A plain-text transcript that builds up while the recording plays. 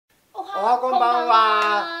おはこんばん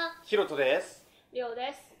は。HIROTOです。りょう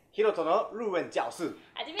です。HIROTOの日文教室。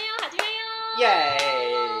始めよう始めよう。耶！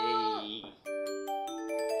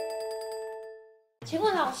请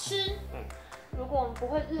问老师，如果我们不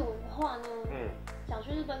会日文的话呢？想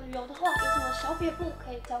去日本旅游的话，有什么小撇步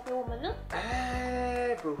可以教给我们呢？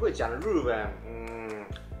不会讲日文，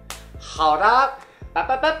好的，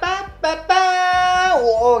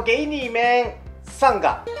我给你们3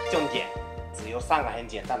个重点，只有3个很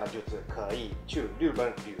简单的句子可以去日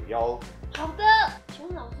本旅游。好的，请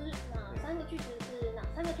问老师，哪3个句子是哪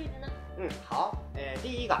3个句子呢？好，第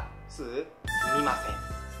一个是すみません。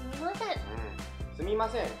すみません。すみま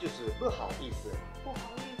せん就是不好意思。不好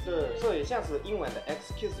意思。对，所以像是英文的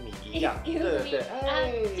excuse me 一样。excuse me。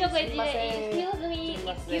就会记得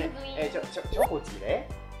excuse me。就会记得。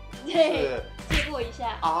对，借过一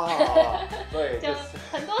下啊，对，就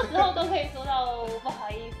很多时候都可以说到不好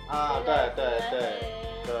意思啊，对。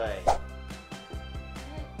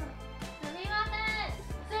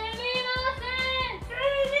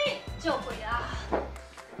就会啦。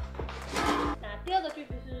那第2个句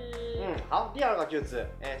子是，好，第2个句子，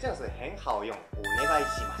这样子很好用，お願い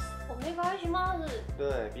します。お願いします。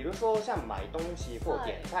对，比如说像买东西或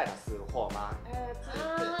点菜的时候嘛，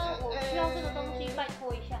我需要这个东西，拜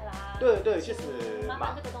托一下啦。对，就是麻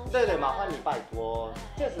烦这个东西。对，麻烦你拜托。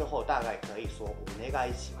这时候大概可以说お願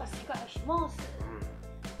いします。お願いします。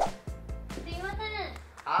すみません。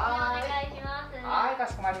はい。お願いします。はい、か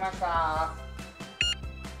しこまりました。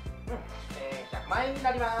100万円に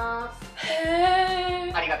なります。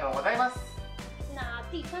ありがとうございます。那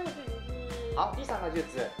第3个句子是，好，第3个句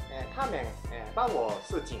子，他们帮我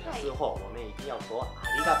事情的时候，我们一定要说あ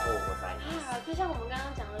りがとうございます。就像我们刚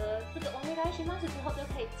刚讲的这个お願いします之后，就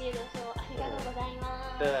可以接着说ありがとうござい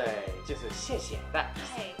ます。对，就是谢谢的。感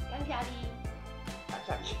谢你。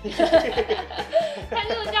感谢你。看日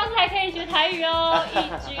文教室还可以学台语哦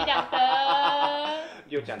，1举2得。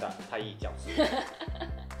又讲到台语教室。す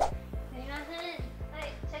みません。は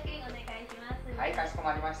い、check inお願いします。はい、かしこ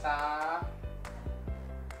まりました。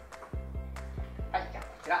はい、じゃあこ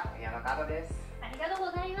ちらお部屋のカードです。ありがとう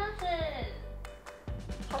ございます。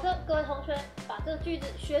好的，各位同学，把这个句子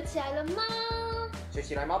学起来了吗？学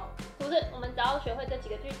起来吗？不是，我们只要学会这几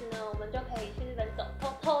个句子呢，我们就可以去日本走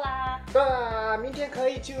透透啦。对啊，明天可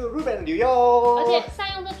以去日本旅游。而且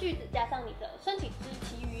善用这句子加上你的身体肢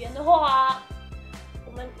体语言的话，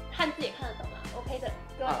我们汉字也看得懂啦。OK 的，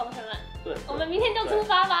各位同学们，对，我们明天就出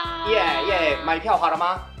发吧。耶！买票好了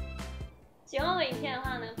吗？喜欢我的影片的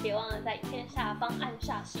话呢，别忘了在影片下方按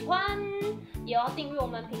下喜欢，也要订阅我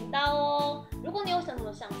们频道哦。如果你有什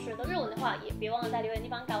么想学的日文的话，也别忘了在留言地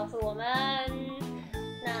方告诉我们。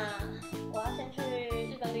那我要先去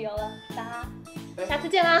日本旅游了，大家下次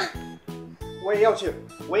见啦！我也要去。